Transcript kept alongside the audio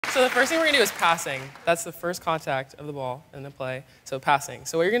So the first thing we're gonna do is passing. That's the first contact of the ball in the play, so passing.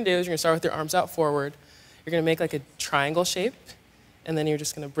 So what you're gonna do is you're gonna start with your arms out forward. You're gonna make like a triangle shape, and then you're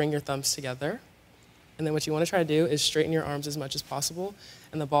just gonna bring your thumbs together. And then what you wanna try to do is straighten your arms as much as possible,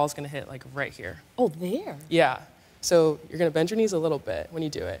 and the ball's gonna hit like right here. Oh, there? Yeah. So you're gonna bend your knees a little bit when you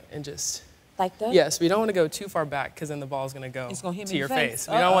do it, and just... Like that? Yes, we don't wanna go too far back, because then the ball's gonna go It's gonna hit me to your in the face.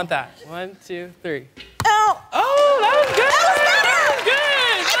 face. We don't want that. 1, 2, 3. Oh! Oh, that was good! That was better!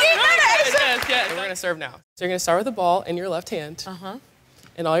 Yes. So we're gonna serve now. So you're gonna start with the ball in your left hand. Uh-huh.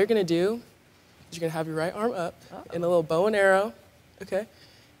 And all you're gonna do is you're gonna have your right arm up in a little bow and arrow, okay?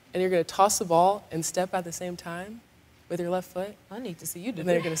 And you're gonna toss the ball and step at the same time with your left foot. I need to see you do And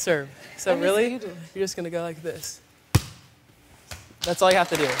then you're gonna serve. So really, you're just gonna go like this. That's all you have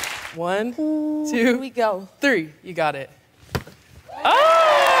to do. 1, 2, Here we go. 3. You got it. Oh!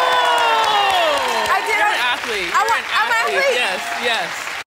 I did. You're an athlete. You're an athlete. Yes.